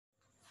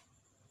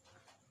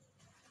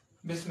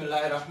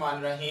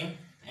Bismillahirrahmanirrahim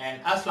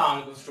and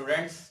Assalamu alaikum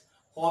students.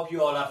 Hope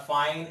you all are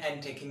fine and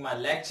taking my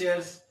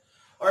lectures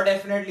और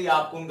definitely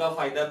आपको उनका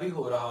फायदा भी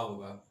हो रहा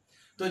होगा।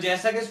 तो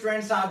जैसा कि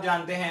स्टूडेंट्स आप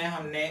जानते हैं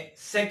हमने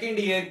सेकेंड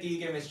ईयर की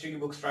केमिस्ट्री की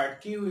बुक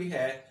स्टार्ट की हुई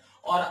है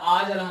और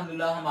आज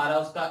अल्हम्दुलिल्लाह हमारा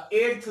उसका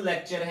 8th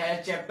लेक्चर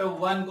है। चैप्टर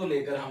 1 को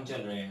लेकर हम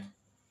चल रहे हैं।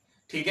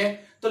 ठीक है,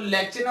 तो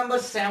लेक्चर नंबर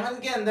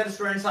 7 के अंदर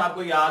स्टूडेंट्स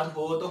आपको याद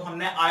हो तो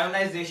हमने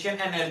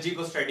आयोनाइजेशन एनर्जी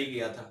को स्टडी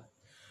किया था।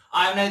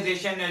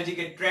 आयोनाइजेशन एनर्जी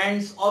के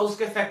ट्रेंड्स और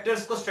उसके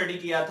फैक्टर्स को स्टडी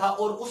किया था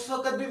और उस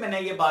वक्त भी मैंने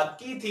ये बात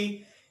की थी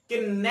कि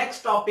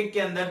नेक्स्ट टॉपिक के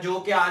अंदर जो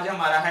कि आज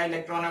हमारा है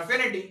इलेक्ट्रॉन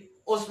एफिनिटी,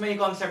 उसमें ये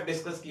कॉन्सेप्ट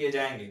डिस्कस किए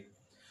जाएंगे।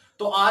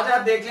 तो आज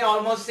आप देख लें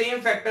ऑलमोस्ट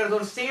सेम फैक्टर्स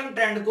और सेम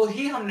ट्रेंड को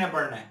ही हमने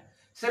पढ़ना है,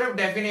 सिर्फ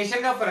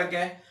डेफिनेशन का फर्क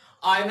है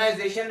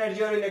आयोनाइजेशन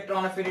एनर्जी और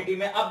इलेक्ट्रॉन एफिनिटी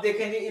में। अब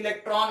देखेंगे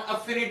इलेक्ट्रॉन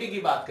एफिनिटी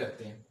की बात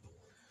करते हैं।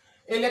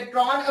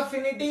 Electron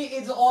affinity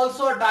is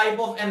also a type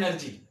of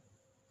energy.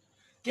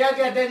 क्या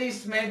कहते हैं जी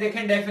इसमें,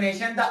 देखें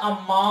definition, the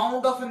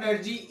amount of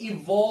energy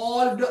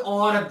evolved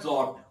और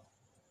एब्जॉर्ब्ड।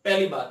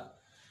 पहली बात,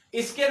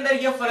 इसके अंदर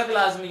यह फर्क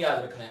लाजमी याद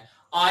रखना है।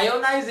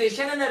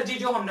 आयोनाइजेशन एनर्जी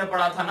जो हमने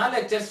पढ़ा था ना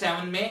लेक्चर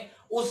 7 में,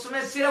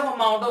 उसमें सिर्फ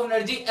अमाउंट ऑफ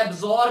एनर्जी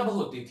एब्जॉर्ब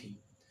होती थी,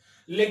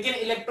 लेकिन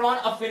इलेक्ट्रॉन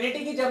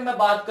अफिनिटी की जब मैं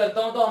बात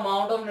करता हूं तो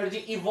अमाउंट ऑफ एनर्जी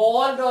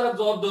इवॉल्व और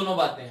एब्जॉर्ब दोनों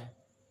बातें हैं।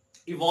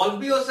 इवॉल्व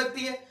भी हो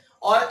सकती है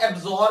और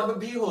एब्जॉर्ब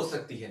भी हो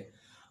सकती है।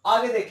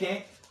 आगे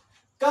देखें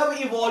कब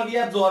इवॉल्व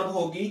या एब्जॉर्ब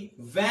होगी,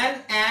 व्हेन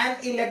एन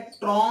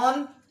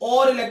इलेक्ट्रॉन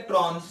और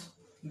इलेक्ट्रॉन्स,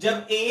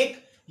 जब एक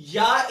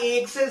या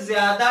एक से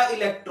ज्यादा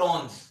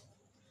electrons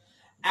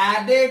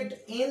added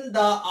in the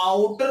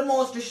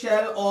outermost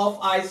shell of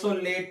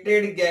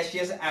isolated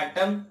gaseous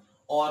atom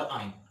और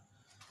आयन।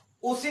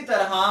 उसी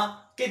तरह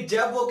कि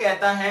जब वो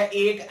कहता है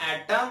एक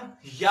एटम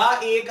या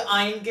एक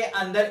आयन के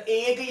अंदर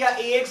एक या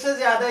एक से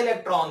ज्यादा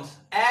इलेक्ट्रॉन्स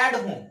ऐड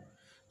हों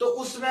तो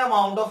उसमें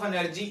अमाउंट ऑफ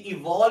एनर्जी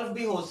इवॉल्व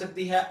भी हो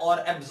सकती है और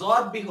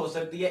एब्जॉर्ब भी हो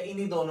सकती है।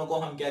 इन्हीं दोनों को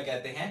हम क्या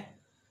कहते हैं,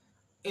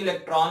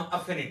 इलेक्ट्रॉन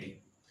एफिनिटी।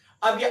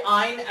 अब ये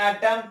आयन,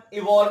 एटम,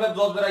 इवॉल्व,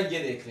 एब्जॉर्ब जरा ये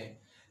देख लें।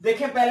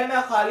 देखें पहले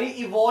मैं खाली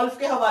इवॉल्व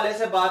के हवाले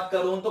से बात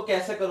करूं तो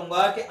कैसे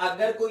करूंगा कि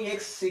अगर कोई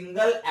एक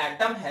सिंगल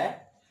एटम है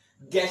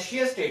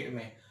गैसियस स्टेट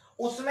में,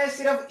 उसमें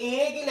सिर्फ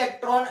एक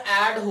इलेक्ट्रॉन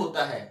ऐड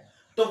होता है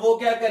तो वो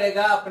क्या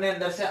करेगा, अपने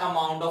अंदर से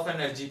अमाउंट ऑफ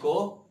एनर्जी को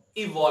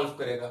इवॉल्व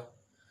करेगा।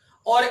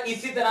 और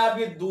इसी तरह अब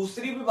ये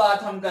दूसरी भी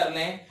बात हम कर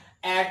लें,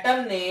 एटम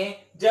ने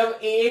जब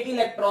एक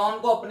इलेक्ट्रॉन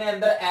को अपने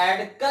अंदर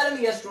ऐड कर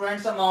लिया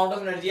students amount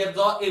of energy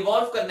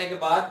evolve करने के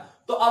बाद,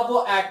 तो अब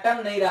वो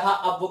एटम नहीं रहा,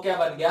 अब वो क्या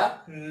बन गया,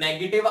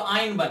 नेगेटिव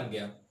आयन बन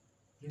गया,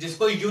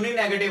 जिसको यूनि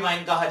नेगेटिव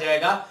आयन कहा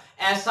जाएगा।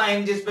 ऐसा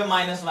आयन जिसपे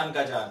 -1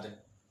 का चार्ज है।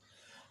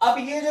 अब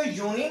ये जो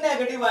यूनि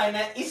नेगेटिव आयन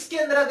है, इसके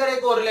अंदर अगर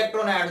एक और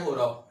इलेक्ट्रॉन ऐड हो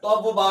रहा हो तो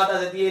अब वो बात आ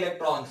जाती है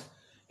इलेक्ट्रॉन्स।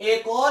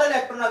 एक और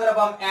इलेक्ट्रॉन अगर अब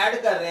हम ऐड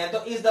कर रहे हैं तो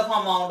इस दफा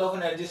अमाउंट ऑफ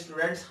एनर्जी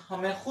स्टूडेंट्स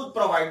हमें खुद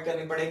प्रोवाइड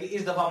करनी पड़ेगी,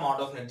 इस दफा अमाउंट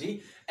ऑफ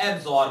एनर्जी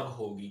एब्जॉर्ब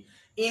होगी।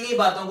 इन्हीं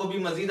बातों को भी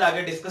मजीद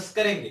आगे डिस्कस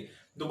करेंगे।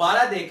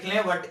 दोबारा देख लें,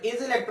 व्हाट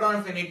इज इलेक्ट्रॉन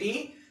एफिनिटी।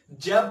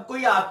 जब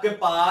कोई आपके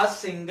पास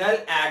सिंगल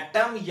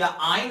एटम या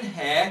आयन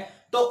है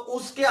तो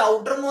उसके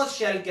आउटर मोस्ट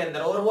शेल के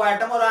अंदर, और वो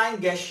एटम और आयन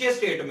गैसियस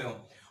स्टेट में हो,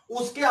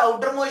 उसके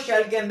आउटर मोस्ट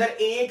शेल के अंदर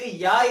एक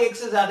या एक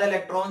से ज्यादा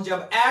इलेक्ट्रॉन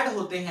जब ऐड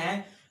होते हैं,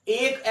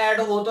 एक ऐड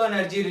हो तो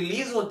एनर्जी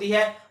रिलीज होती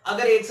है,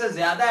 अगर एक से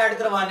ज्यादा ऐड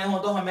करवाने हो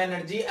तो हमें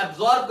एनर्जी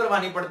एब्जॉर्ब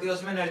करवानी पड़ती है,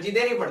 उसमें एनर्जी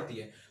देनी पड़ती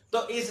है।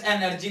 तो इस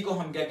एनर्जी को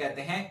हम क्या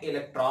कहते हैं,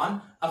 इलेक्ट्रॉन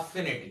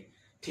एफिनिटी।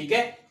 ठीक है,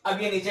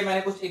 अब ये नीचे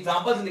मैंने कुछ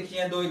एग्जांपल्स लिखी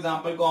हैं, 2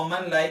 एग्जांपल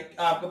कॉमन। लाइक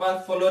आपके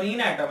पास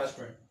फ्लोरीन एटम है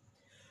स्टूडेंट।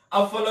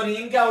 अब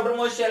फ्लोरीन के आउटर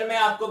मोस्ट शेल में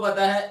आपको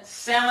पता है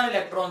 7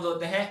 इलेक्ट्रॉन्स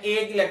होते हैं,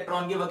 एक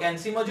इलेक्ट्रॉन की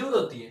वैकेंसी मौजूद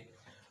होती है।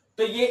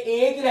 तो ये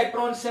एक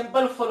इलेक्ट्रॉन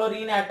सिंपल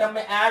फ्लोरीन एटम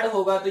में ऐड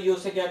होगा तो ये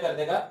उसे क्या कर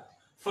देगा,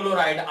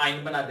 फ्लोराइड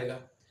आयन बना देगा।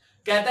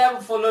 कहता है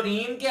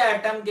फ्लोरीन के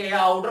एटम के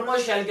आउटर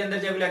मोस्ट शेल के अंदर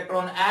जब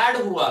इलेक्ट्रॉन ऐड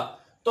हुआ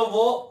तो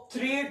वो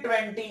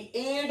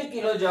 328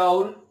 किलो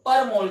जूल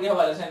पर मोल के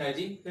हवाले से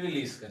एनर्जी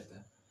रिलीज करता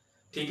है।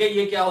 ठीक है,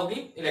 ये क्या होगी,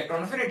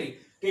 इलेक्ट्रॉन एफिनिटी।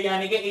 कि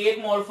यानी कि 1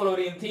 मोल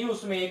फ्लोरीन थी,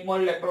 उसमें 1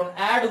 मोल इलेक्ट्रॉन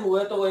ऐड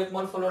हुए तो वो 1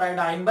 मोल फ्लोराइड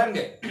आयन बन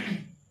गए।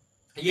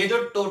 ये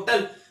जो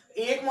टोटल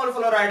 1 मोल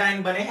फ्लोराइड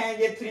आयन बने हैं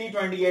ये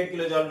 328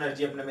 किलो जूल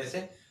एनर्जी अपने में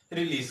से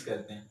रिलीज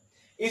करते हैं।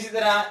 इसी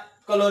तरह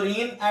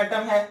क्लोरीन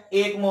एटम है,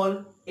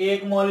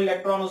 1 मोल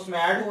इलेक्ट्रॉन उसमें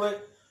ऐड हुए,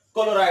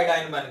 क्लोराइड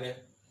आयन बन गए।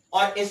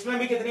 और इसमें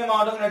भी कितनी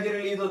अमाउंट ऑफ एनर्जी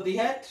रिलीज होती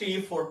है,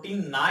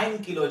 349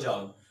 किलो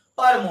जूल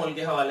पर मोल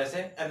के हवाले से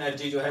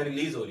एनर्जी जो है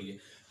रिलीज हो रही है।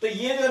 तो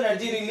ये जो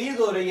एनर्जी रिलीज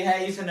हो रही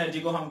है, इस एनर्जी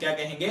को हम क्या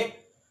कहेंगे,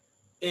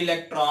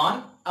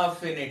 इलेक्ट्रॉन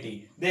एफिनिटी।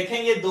 देखें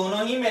ये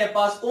दोनों ही मेरे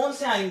पास कौन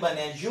से आयन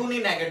बने हैं, यूनि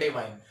नेगेटिव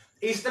आयन।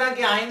 इस तरह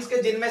के आयन्स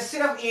के जिनमें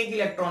सिर्फ एक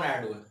इलेक्ट्रॉन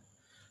ऐड हुआ,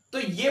 तो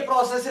ये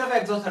प्रोसेस सिर्फ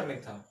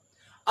एक्सोथर्मिक था।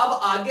 अब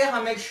आगे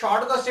हम एक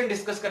शॉर्ट क्वेश्चन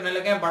डिस्कस करने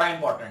लगे हैं, बड़ा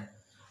इंपॉर्टेंट।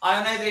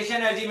 आयोनाइजेशन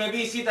एनर्जी में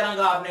भी इसी तरह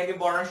का आपने एक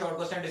इंपॉर्टेंट शॉर्ट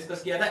क्वेश्चन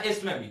डिस्कस किया था,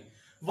 इसमें भी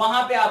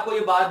वहां पे आपको ये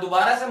बात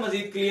दोबारा से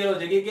मजीद क्लियर हो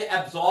जाएगी कि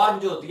एब्जॉर्ब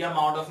जो होती है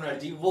अमाउंट ऑफ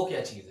एनर्जी वो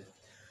क्या चीज है।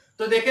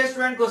 तो देखिए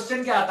स्टूडेंट,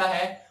 क्वेश्चन क्या आता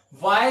है,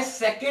 why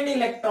second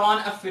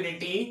electron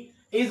affinity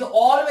is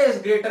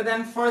always greater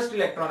than first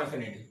electron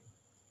affinity.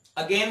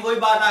 Again वही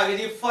बात आ गई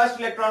जी, फर्स्ट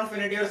इलेक्ट्रॉन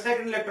अफिनिटी और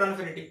सेकंड इलेक्ट्रॉन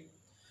अफिनिटी।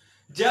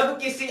 जब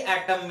किसी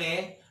एटम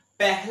में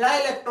पहला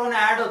इलेक्ट्रॉन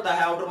ऐड होता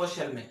है आउटर मोस्ट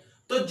शेल में,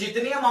 तो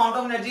जितनी अमाउंट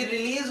ऑफ एनर्जी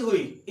रिलीज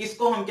हुई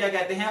इसको हम क्या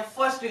कहते हैं,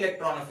 फर्स्ट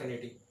इलेक्ट्रॉन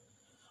अफिनिटी।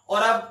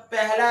 और अब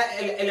पहला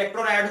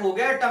इलेक्ट्रॉन ऐड हो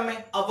गया एटम में,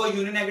 अब वो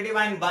यूनिनेगेटिव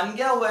आयन बन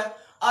गया हुआ है,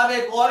 अब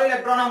एक और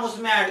इलेक्ट्रॉन हम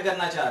उसमें ऐड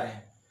करना चाह रहे हैं,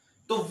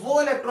 तो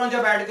वो इलेक्ट्रॉन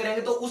जब ऐड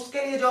करेंगे तो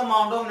उसके लिए जो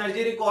अमाउंट ऑफ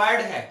एनर्जी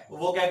रिक्वायर्ड है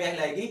वो क्या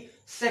कहलाएगी,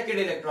 सेकंड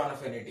इलेक्ट्रॉन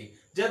अफिनिटी।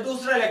 जब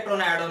दूसरा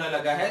इलेक्ट्रॉन ऐड होने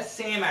लगा है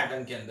सेम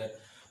एटम के अंदर,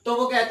 तो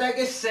वो कहता है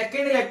कि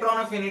सेकंड इलेक्ट्रॉन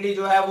अफिनिटी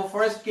जो है वो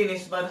फर्स्ट की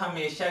निस्बत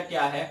हमेशा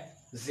क्या है,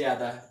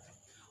 ज्यादा है।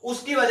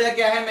 उसकी वजह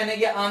क्या है, मैंने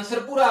ये आंसर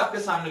पूरा आपके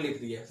सामने लिख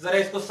दिया, जरा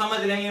इसको समझ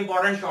लेंगे,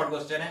 इंपॉर्टेंट शॉर्ट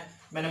क्वेश्चन है,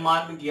 मैंने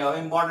मार्क भी किया हुआ,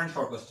 इंपॉर्टेंट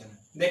शॉर्ट क्वेश्चन है।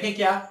 देखें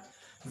क्या,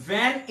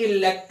 व्हेन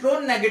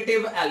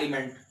इलेक्ट्रोनेगेटिव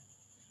एलिमेंट,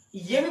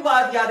 ये भी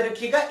बात याद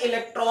रखिएगा,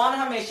 इलेक्ट्रॉन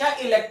हमेशा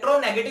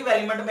इलेक्ट्रोनेगेटिव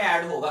एलिमेंट में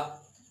ऐड होगा।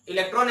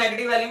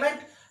 Electronegative element,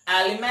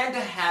 element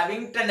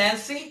having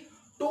tendency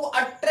to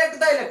attract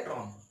the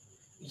electron,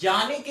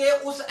 यानी कि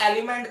उस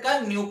एलिमेंट का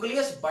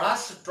न्यूक्लियस बड़ा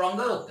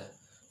स्ट्रॉन्गर होता है,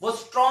 वो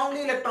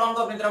स्ट्रांगली इलेक्ट्रॉन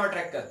को अपनी तरफ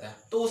अट्रैक्ट करता है,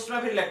 तो उसमें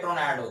फिर इलेक्ट्रॉन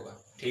ऐड होगा।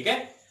 ठीक है,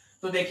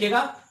 तो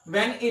देखिएगा,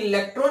 when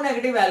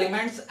electronegative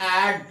elements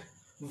add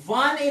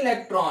one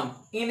electron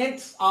in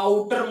its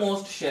outer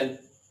most shell,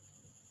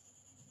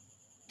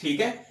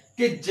 ठीक है,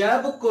 कि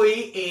जब कोई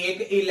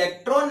एक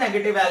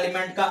इलेक्ट्रोनेगेटिव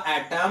एलिमेंट का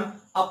एटम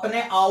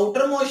अपने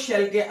आउटर मोस्ट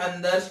शेल के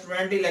अंदर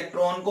स्टूडेंट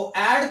इलेक्ट्रॉन को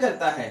ऐड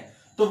करता है,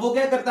 तो वो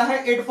क्या करता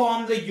है, इट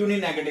फॉर्म्स अ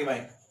यूनिनेगेटिव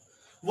आयन।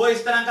 वो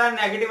इस तरह का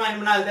नेगेटिव आयन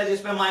बना लेता है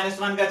जिसमें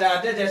 -1 का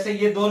चार्ज है, जैसे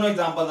ये दोनों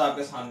एग्जांपल्स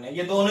आपके सामने,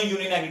 ये दोनों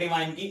यूनिनेगेटिव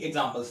आयन की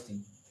एग्जांपल्स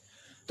थी।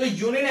 तो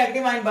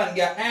यूनिनेगेटिव आयन बन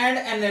गया एंड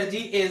एनर्जी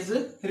इज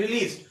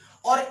रिलीज्ड,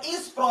 और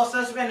इस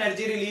प्रोसेस में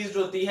एनर्जी रिलीज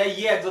होती है,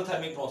 ये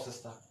एक्सोथर्मिक प्रोसेस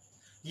था।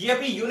 ये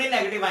भी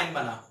यूनिनेगेटिव आयन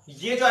बना,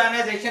 ये जो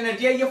आयनाइजेशन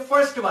एनर्जी है ये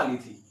फर्स्ट वाली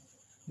थी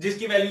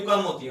जिसकी वैल्यू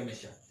कम होती है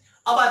हमेशा।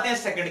 अब आते हैं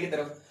सेकंड की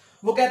तरफ,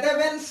 वो कहते हैं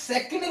when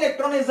second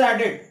electron is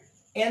added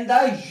in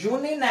the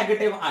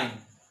यूनिनेगेटिव ion.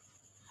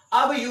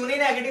 अब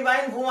यूनिनेगेटिव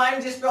आयन वो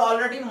आयन जिसपे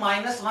ऑलरेडी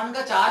 -1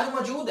 का चार्ज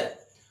मौजूद है,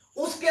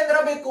 उसके अंदर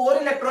अब एक और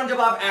इलेक्ट्रॉन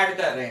जब आप ऐड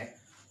कर रहे हैं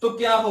तो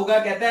क्या होगा,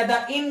 कहता है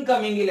the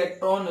incoming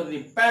electron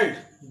repelled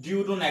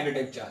due to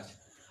negative charge.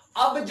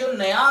 अब जो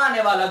नया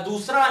आने वाला,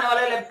 दूसरा आने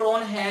वाला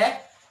इलेक्ट्रॉन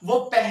है, वो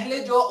पहले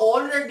जो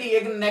ऑलरेडी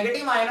एक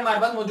नेगेटिव आयन हमारे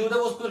पास मौजूद है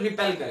वो उसको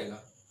रिपेल करेगा।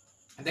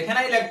 देखे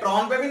ना,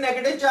 इलेक्ट्रॉन पे भी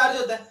नेगेटिव चार्ज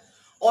होता है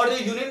और जो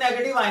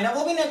यूनिनेगेटिव आयन है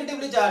वो भी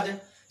नेगेटिवली चार्ज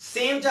है,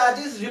 same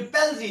charges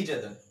repels each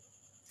other,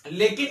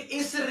 लेकिन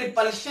इस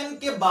रिपल्शन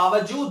के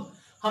बावजूद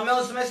हमें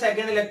उसमें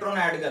सेकंड इलेक्ट्रॉन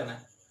ऐड करना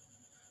है।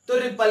 तो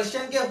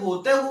रिपल्शन के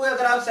होते हुए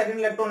अगर आप सेकंड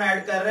इलेक्ट्रॉन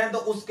ऐड कर रहे हैं तो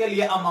उसके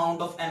लिए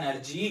अमाउंट ऑफ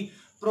एनर्जी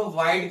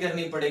प्रोवाइड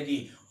करनी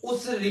पड़ेगी।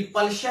 उस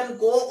रिपल्शन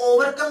को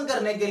ओवरकम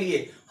करने के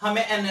लिए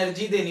हमें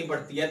एनर्जी देनी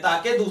पड़ती है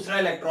ताकि दूसरा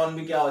इलेक्ट्रॉन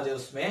भी क्या हो जाए,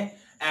 उसमें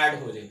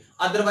ऐड हो जाए,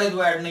 अदरवाइज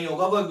वो ऐड नहीं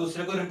होगा, वो एक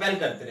दूसरे को रिपेल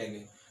करते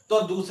रहेंगे। तो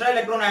दूसरा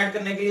इलेक्ट्रॉन ऐड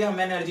करने के लिए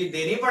हमें एनर्जी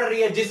देनी पड़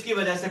रही है, जिसकी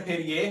वजह से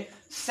फिर ये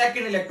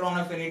सेकंड इलेक्ट्रॉन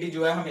अफिनिटी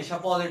जो है हमेशा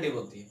पॉजिटिव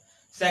होती है।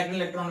 सेकंड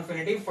इलेक्ट्रॉन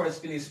अफिनिटी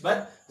फर्स्ट की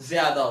निस्बत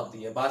ज्यादा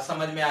होती है। बात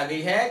समझ में आ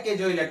गई है कि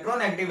जो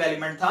इलेक्ट्रोनेगेटिव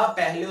एलिमेंट था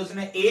पहले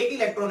उसने एक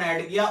इलेक्ट्रॉन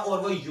ऐड किया और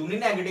वो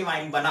यूनिनेगेटिव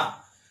आयन बना,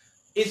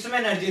 इसमें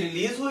एनर्जी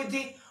रिलीज हुई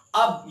थी,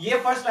 अब ये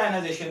फर्स्ट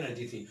आयनाइजेशन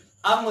एनर्जी थी।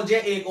 अब मुझे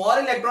एक और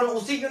इलेक्ट्रॉन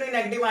उसी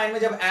यूनिनेगेटिव आयन में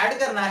जब ऐड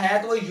करना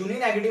है तो वो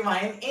यूनिनेगेटिव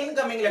आयन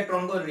इनकमिंग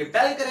इलेक्ट्रॉन को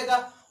रिपेल करेगा।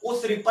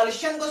 उस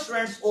रिपल्शन को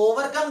स्टूडेंट्स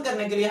ओवरकम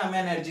करने के लिए हमें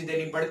एनर्जी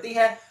देनी पड़ती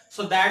है।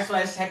 So that's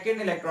why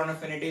second electron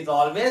affinity is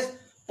always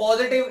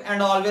positive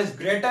and always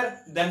greater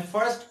than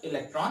first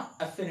electron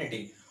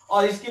affinity.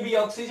 और इसकी भी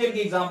ऑक्सीजन की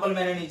एग्जांपल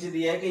मैंने नीचे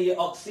दी है कि ये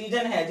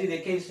ऑक्सीजन है जी,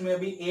 देखिए इसमें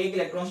भी एक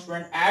इलेक्ट्रॉन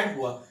स्टूडेंट ऐड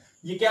हुआ,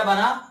 ये क्या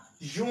बना,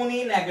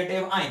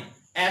 यूनिनेगेटिव आयन,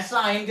 ऐसा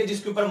आयन के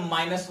जिसके ऊपर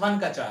 -1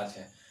 का चार्ज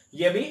है,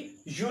 ये भी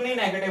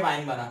यूनिनेगेटिव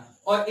आयन बना।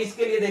 और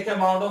इसके लिए देखिए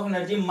amount of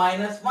energy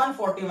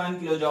 -141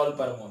 kilo joule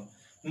पर मोल,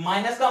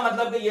 माइनस का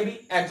मतलब कि ये भी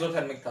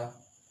एक्सोथर्मिक था।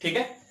 ठीक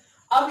है,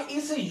 अब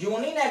इस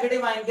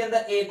यूनिनेगेटिव आयन के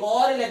अंदर एक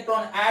और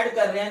इलेक्ट्रॉन ऐड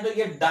कर रहे हैं तो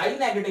ये डाई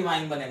नेगेटिव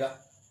आयन बनेगा।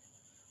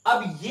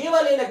 अब ये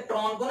वाले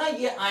इलेक्ट्रॉन को ना,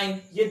 ये आयन,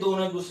 ये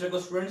दोनों एक दूसरे को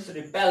स्टूडेंट्स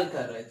रिपेल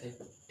कर रहे थे।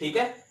 ठीक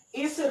है,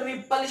 इस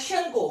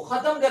रिपल्शन को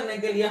खत्म करने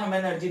के लिए हमें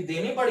एनर्जी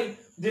देनी पड़ी,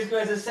 जिसकी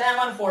वजह से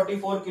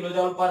 744 किलो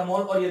जूल पर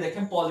मोल, और ये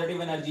देखें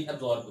पॉजिटिव एनर्जी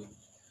अब्सॉर्ब हुई।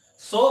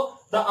 So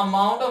the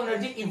amount of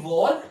energy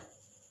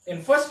evolve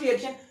in first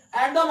reaction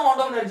and the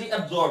amount of energy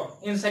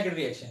absorbed in second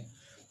reaction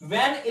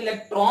when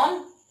electron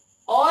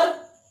or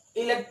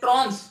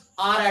electrons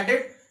are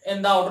added in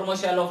the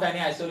outermost shell of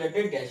any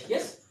isolated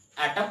gaseous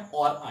atom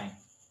or ion।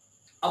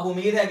 अब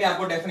उम्मीद है कि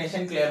आपको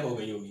definition clear हो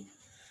गई होगी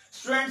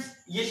students.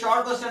 ये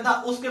short question था,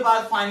 उसके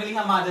बाद फाइनली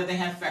हम आ जाते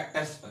हैं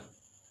फैक्टर्स पर।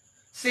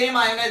 सेम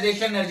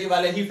आयोनाइजेशन एनर्जी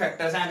वाले ही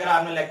फैक्टर्स हैं, अगर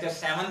आपने लेक्चर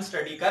 7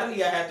 स्टडी कर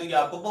लिया है तो ये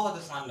आपको बहुत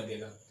आसान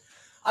लगेगा।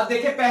 अब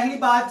देखिए पहली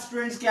बात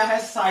स्टूडेंट्स क्या है,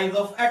 साइज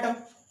ऑफ एटम।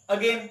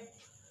 अगेन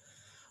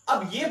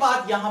अब ये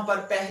बात यहां पर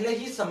पहले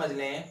ही समझ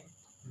लें,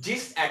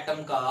 जिस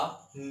एटम का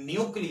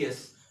न्यूक्लियस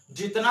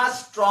जितना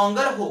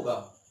स्ट्रॉन्गर होगा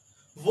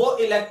वो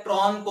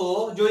इलेक्ट्रॉन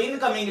को, जो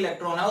इनकमिंग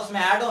इलेक्ट्रॉन है उसमें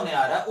ऐड होने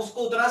आ रहा है,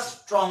 उसको उतना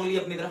स्ट्रांगली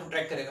अपनी तरफ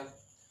अट्रैक्ट करेगा।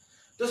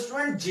 तो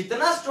स्टूडेंट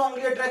जितना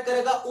स्ट्रांगली अट्रैक्ट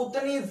करेगा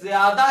उतनी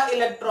ज्यादा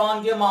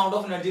इलेक्ट्रॉन की अमाउंट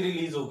ऑफ एनर्जी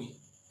रिलीज होगी।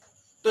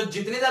 तो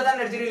जितनी ज्यादा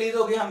एनर्जी रिलीज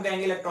होगी हम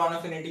कहेंगे इलेक्ट्रॉन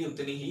अफिनिटी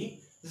उतनी ही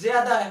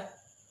ज्यादा है।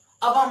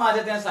 अब हम आ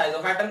जाते हैं साइज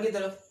ऑफ एटम की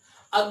तरफ।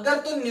 अगर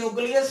तो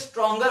न्यूक्लियस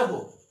स्ट्रॉन्गर हो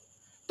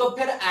तो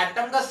फिर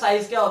एटम का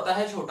साइज क्या होता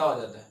है, छोटा हो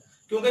जाता है,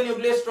 क्योंकि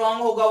न्यूक्लियस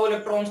स्ट्रांग होगा, वो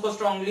इलेक्ट्रॉन्स को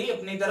स्ट्रांगली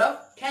अपनी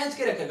तरफ खींच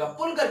के रखेगा,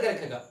 पुल करके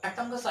रखेगा,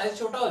 एटम का साइज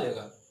छोटा हो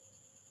जाएगा।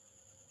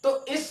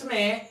 तो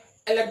इसमें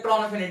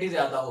इलेक्ट्रॉन अफिनिटी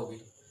ज्यादा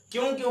होगी।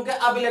 क्यों? क्योंकि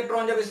अब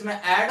इलेक्ट्रॉन जब इसमें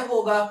ऐड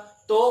होगा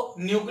तो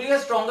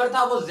न्यूक्लियस स्ट्रॉन्गर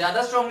था, वो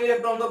ज्यादा स्ट्रांगली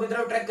इलेक्ट्रॉन को अपनी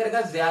तरफ अट्रैक्ट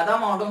करेगा, ज्यादा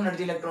अमाउंट ऑफ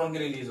एनर्जी इलेक्ट्रॉन की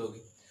रिलीज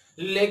होगी।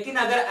 लेकिन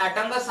अगर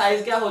एटम का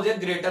साइज क्या हो जाए,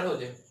 ग्रेटर हो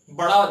जाए,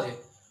 बड़ा हो जाए,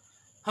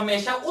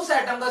 हमेशा उस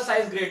एटम का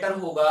साइज ग्रेटर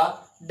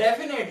होगा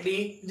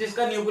डेफिनेटली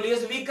जिसका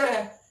न्यूक्लियस वीकर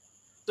है।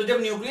 तो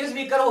जब न्यूक्लियस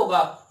वीकर होगा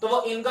तो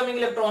वो इनकमिंग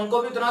इलेक्ट्रॉन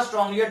को भी उतना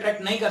स्ट्रांगली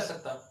अट्रैक्ट नहीं कर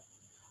सकता।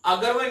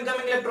 अगर वो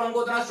इनकमिंग इलेक्ट्रॉन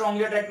को उतना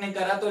स्ट्रांगली अट्रैक्ट नहीं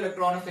कर रहा तो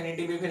इलेक्ट्रॉन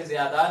अफिनिटी भी फिर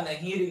ज्यादा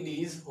नहीं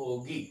रिलीज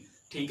होगी।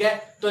 ठीक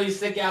है, तो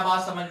इससे क्या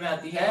बात समझ में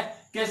आती है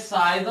कि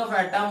साइज ऑफ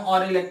एटम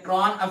और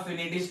इलेक्ट्रॉन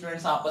अफिनिटी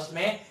स्टूडेंट्स आपस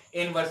में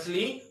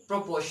इनवर्सली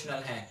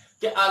प्रोपोर्शनल हैं,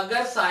 कि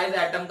अगर साइज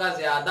एटम का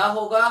ज्यादा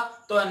होगा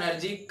तो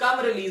एनर्जी कम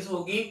रिलीज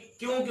होगी।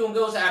 क्यों? क्योंकि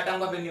उस एटम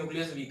का भी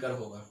न्यूक्लियस वीकर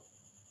होगा।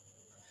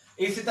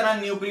 इसी तरह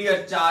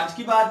न्यूक्लियर चार्ज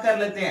की बात कर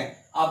लेते हैं।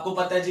 आपको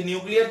पता है जी,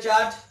 nuclear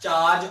charge,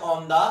 charge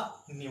on the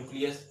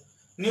nucleus,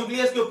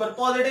 nucleus के ऊपर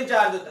पॉजिटिव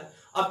चार्ज होता है।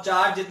 अब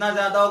चार्ज जितना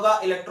ज्यादा होगा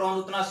इलेक्ट्रॉन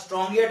उतना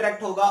स्ट्रांगली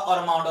अट्रैक्ट होगा और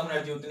अमाउंट ऑफ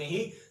एनर्जी उतनी ही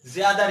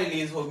ज्यादा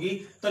रिलीज होगी।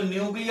 तो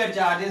nuclear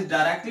charge is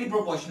directly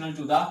proportional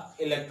to the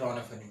electron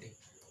affinity.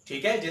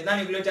 ठीक है, जितना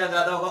न्यूक्लियर चार्ज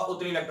ज्यादा होगा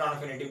उतनी इलेक्ट्रॉन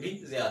अफिनिटी भी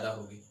ज्यादा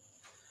होगी।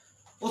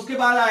 उसके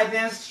बाद आते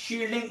हैं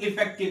शील्डिंग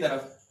इफेक्ट की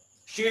तरफ।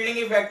 शील्डिंग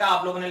इफेक्ट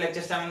आप लोगों ने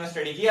लेक्चर 7 में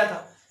स्टडी किया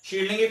था।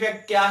 शील्डिंग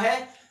इफेक्ट क्या है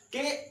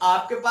कि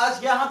आपके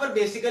पास यहां पर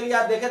बेसिकली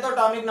आप देखें तो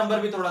एटॉमिक नंबर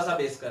भी थोड़ा सा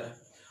बेस कर है।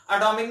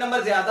 एटॉमिक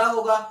नंबर ज्यादा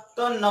होगा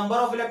तो नंबर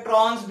ऑफ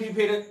इलेक्ट्रॉन्स भी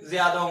फिर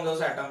ज्यादा होंगे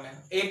उस एटम में।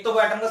 एक तो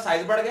वो एटम का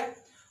साइज बढ़ गया,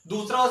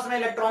 दूसरा उसमें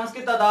इलेक्ट्रॉन्स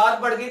की तादाद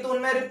बढ़ गई तो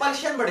उनमें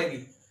रिपल्शन बढ़ेगी,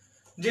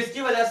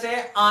 जिसकी वजह से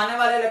आने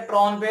वाले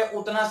इलेक्ट्रॉन पे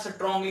उतना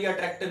स्ट्रांगली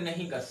अट्रैक्ट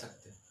नहीं कर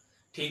सकते।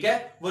 ठीक है,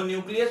 वो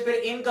न्यूक्लियस फिर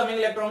इनकमिंग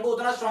इलेक्ट्रॉन को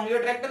उतना स्ट्रांगली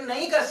अट्रैक्ट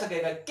नहीं कर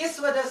सकेगा। किस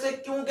वजह से?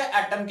 क्योंकि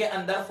एटम के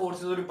अंदर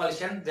फोर्सेस और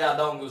रिपल्शन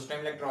ज्यादा होंगे उस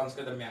टाइम इलेक्ट्रॉन्स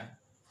के दरमियान।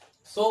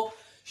 सो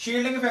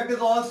shielding effect is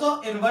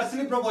also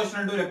inversely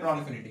proportional two electron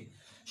affinity.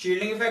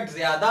 Shielding effect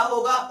ज्यादा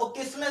होगा, और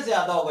किसमें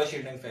ज्यादा होगा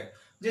शील्डिंग इफेक्ट?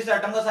 जिस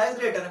एटम का साइज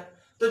ग्रेटर है।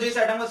 तो जिस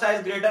एटम का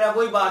साइज ग्रेटर है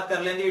वही बात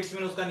कर लेंगे, इट्स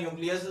मीन उसका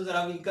न्यूक्लियस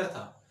जरा वीकर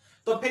था,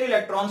 तो फिर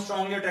इलेक्ट्रॉन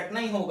स्ट्रांगली अट्रैक्ट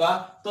नहीं होगा,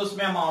 तो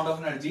उसमें amount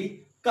of energy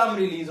come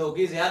release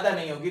होगी, ज्यादा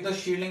नहीं होगी। तो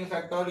शील्डिंग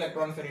इफेक्ट और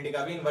इलेक्ट्रॉन अफिनिटी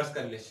का भी इनवर्स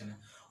करलेशन है।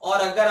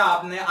 और अगर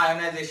आपने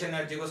आयोनाइजेशन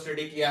एनर्जी को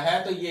स्टडी किया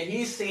है तो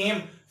यही सेम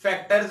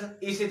फैक्टर्स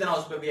इसी तरह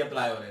उस पर भी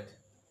अप्लाई हो रहे थे।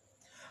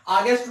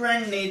 आगे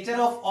स्टूडेंट नेचर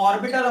ऑफ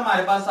ऑर्बिटल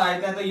हमारे पास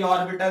आए थे। तो ये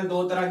ऑर्बिटल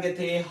दो तरह के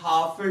थे,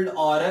 हाफ फिल्ड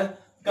और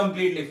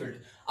कंप्लीटली फिल्ड।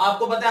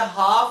 आपको पता है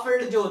हाफ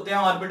फिल्ड जो होते हैं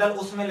ऑर्बिटल,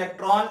 उसमें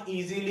इलेक्ट्रॉन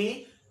इजीली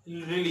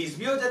रिलीज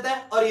भी हो जाता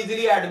है और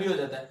इजीली ऐड भी हो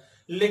जाता है।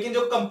 लेकिन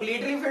जो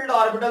कंप्लीटली फिल्ड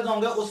ऑर्बिटल्स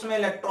होंगे उसमें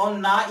इलेक्ट्रॉन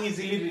ना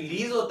इजीली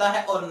रिलीज होता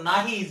है और ना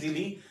ही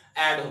इजीली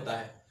ऐड होता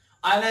है।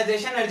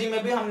 आयोनाइजेशन एनर्जी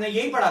में भी हमने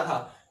यही पढ़ा था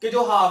कि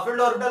जो हाफ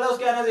फिल्ड ऑर्बिटल है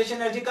उसकी आयोनाइजेशन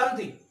एनर्जी कम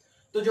थी,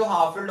 तो जो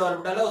हाफ फिल्ड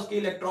ऑर्बिटल है उसकी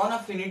इलेक्ट्रॉन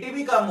अफिनिटी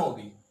भी कम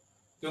होगी,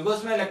 क्योंकि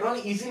उसमें इलेक्ट्रॉन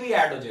इजीली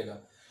ऐड हो जाएगा।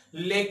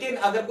 लेकिन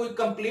अगर कोई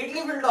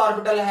कंप्लीटली फिल्ड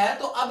ऑर्बिटल है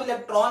तो अब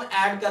इलेक्ट्रॉन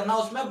ऐड करना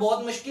उसमें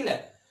बहुत मुश्किल है,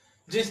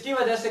 जिसकी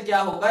वजह से क्या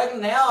होगा, एक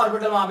नया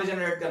ऑर्बिटल वहां पे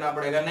जनरेट करना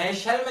पड़ेगा, नए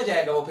शेल में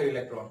जाएगा वो फिर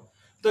इलेक्ट्रॉन।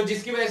 तो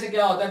जिसकी वजह से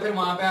क्या होता है, फिर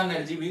वहां पे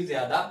एनर्जी भी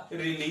ज्यादा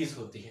रिलीज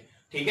होती है।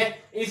 ठीक है,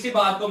 इसी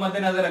बात को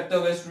मद्देनजर रखते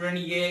हुए स्टूडेंट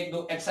ये एक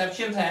दो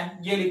एक्सेप्शंस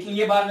हैं, ये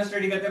लिखेंगे, बाद में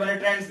स्टडी करते पहले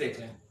ट्रेंड्स देख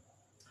लें।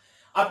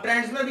 अब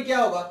ट्रेंड्स में भी क्या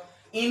होगा,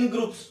 इन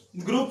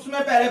ग्रुप्स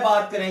में पहले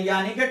बात करें,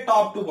 यानी कि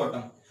टॉप टू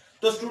बॉटम।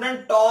 तो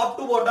student top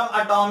to bottom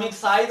atomic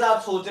size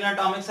आप सोच रहे हैं,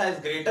 एटॉमिक साइज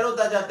ग्रेटर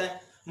होता जाता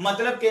है,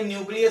 मतलब कि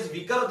न्यूक्लियस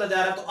वीकर होता जा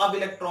रहा है, तो अब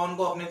इलेक्ट्रॉन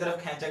को अपनी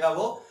तरफ खींचेगा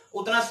वो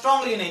उतना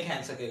स्ट्रांगली नहीं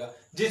खींच सकेगा,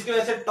 जिसकी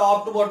वजह से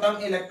top to bottom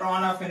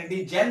electron affinity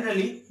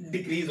generally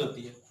decrease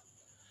होती है।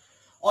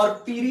 और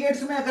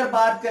पीरियड्स में अगर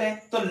बात करें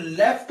तो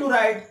left to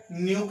right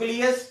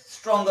nucleus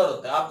stronger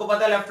होता है। आपको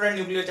पता है left to right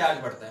nuclear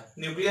charge बढ़ता है,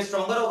 न्यूक्लियस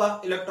स्ट्रॉन्गर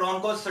होगा, इलेक्ट्रॉन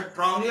को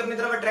स्ट्रांगली अपनी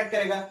तरफ अट्रैक्ट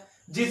करेगा,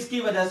 जिसकी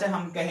वजह से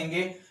हम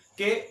कहेंगे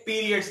कि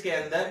पीरियड्स के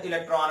अंदर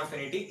इलेक्ट्रॉन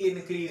अफिनिटी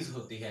इंक्रीज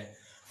होती है।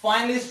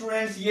 फाइनली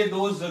स्टूडेंट्स ये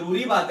दो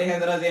जरूरी बातें हैं,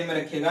 जरा ध्यान में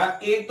रखिएगा।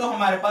 एक तो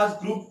हमारे पास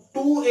ग्रुप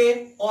 2A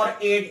और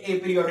 8A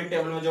पीरियोडिक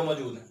टेबल में जो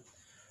मौजूद है,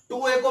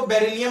 2A को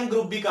बेरिलियम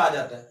ग्रुप भी कहा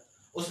जाता है।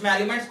 उसमें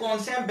एलिमेंट्स कौन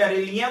से हैं,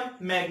 beryllium,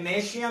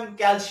 magnesium,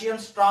 calcium,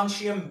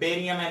 स्ट्रांशियम,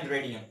 barium and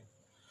radium.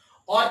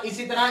 और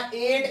इसी तरह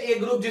 8A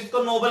ग्रुप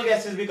जिसको नोबल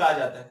गैसेस भी कहा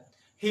जाता है,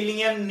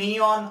 helium,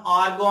 neon,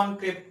 argon,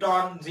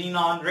 krypton,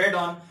 xenon,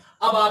 radon.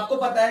 अब आपको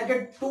पता है कि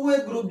 2A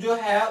ग्रुप जो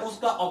है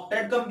उसका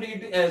octet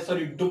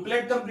complete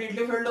duplet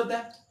completely filled होता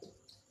है,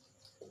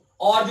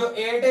 और जो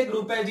 8A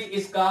ग्रुप है जी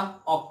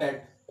इसका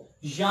ऑक्टेट,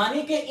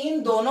 यानी कि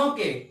इन दोनों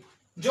के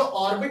जो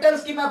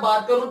ऑर्बिटल्स की मैं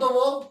बात करूं तो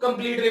वो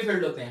कंप्लीटली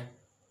फिल्ड होते हैं।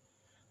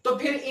 तो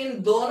फिर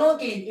इन दोनों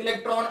की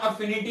इलेक्ट्रॉन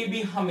अफिनिटी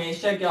भी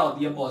हमेशा क्या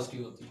होती है,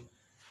 पॉजिटिव होती है।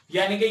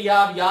 यानी कि यह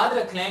आप याद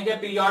रख लें कि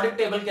पीरियोडिक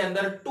टेबल के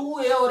अंदर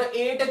 2a और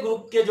 8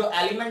 ग्रुप के जो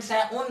एलिमेंट्स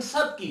हैं उन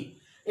सब की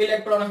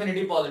इलेक्ट्रॉन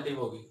अफिनिटी पॉजिटिव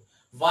होगी।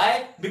 Why?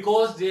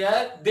 Because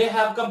they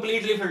have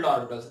completely filled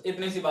orbitals.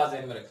 इतनी सी बात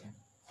ध्यान में रखें।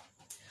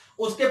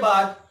 उसके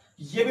बाद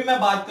ये भी मैं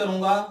बात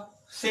करूंगा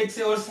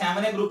 6 और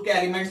 7 ग्रुप के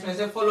एलिमेंट्स में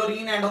से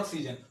फ्लोरीन एंड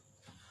ऑक्सीजन।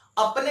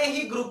 अपने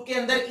ही ग्रुप के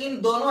अंदर इन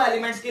दोनों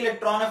एलिमेंट्स की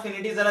इलेक्ट्रॉन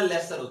अफिनिटी जरा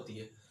लेसर होती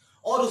है,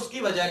 और उसकी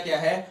वजह क्या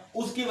है?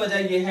 उसकी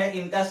वजह यह है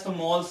इनका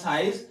स्मॉल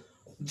साइज,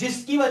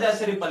 जिसकी वजह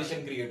से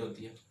रिपल्शन क्रिएट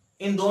होती है।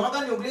 इन दोनों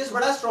का न्यूक्लियस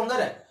बड़ा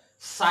स्ट्रॉन्गर है,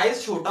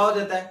 साइज छोटा हो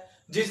जाता है,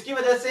 जिसकी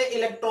वजह से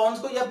इलेक्ट्रॉन्स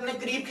को ये अपने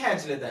करीब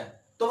खींच लेता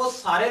है, तो वो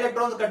सारे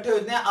इलेक्ट्रॉन्स इकट्ठे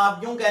होते हैं।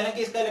 आप यूं कह लें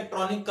कि इसका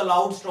इलेक्ट्रॉनिक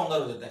क्लाउड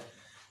स्ट्रॉन्गर हो जाता है।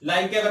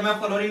 लाइक अगर मैं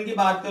फ्लोरीन की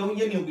बात करूं,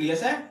 ये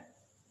न्यूक्लियस है,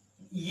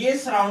 ये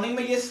सराउंडिंग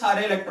में ये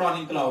सारे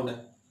इलेक्ट्रॉनिक क्लाउड है।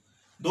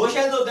 दो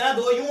शेल्स होते हैं ना,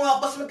 दो यूं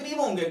आपस में करीब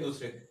होंगे एक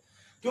दूसरे के,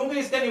 क्योंकि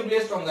इसका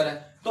न्यूक्लियस स्ट्रॉन्गर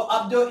है। तो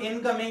अब जो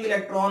इनकमिंग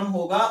इलेक्ट्रॉन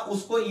होगा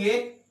उसको ये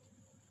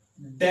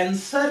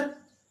डेंसर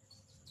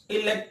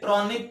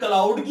इलेक्ट्रॉनिक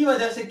क्लाउड की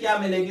वजह से क्या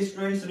मिलेगी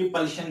स्टूडेंट्स?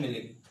 रिपल्शन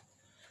मिलेगी,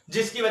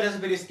 जिसकी वजह से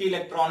फिर इसकी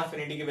इलेक्ट्रॉन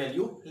अफिनिटी की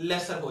वैल्यू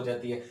लेसर हो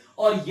जाती है,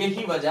 और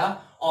यही वजह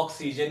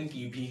ऑक्सीजन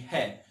की भी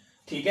है।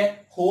 ठीक है,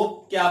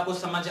 होप कि आपको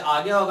समझ आ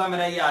गया होगा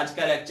मेरा ये आज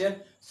का लेक्चर।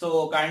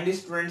 सो काइंडली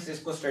स्टूडेंट्स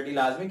इसको स्टडी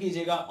लाजमी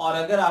कीजिएगा, और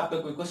अगर आपका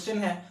कोई क्वेश्चन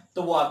है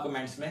तो वो आप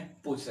कमेंट्स में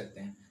पूछ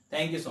सकते हैं।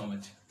 Thank you so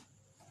much.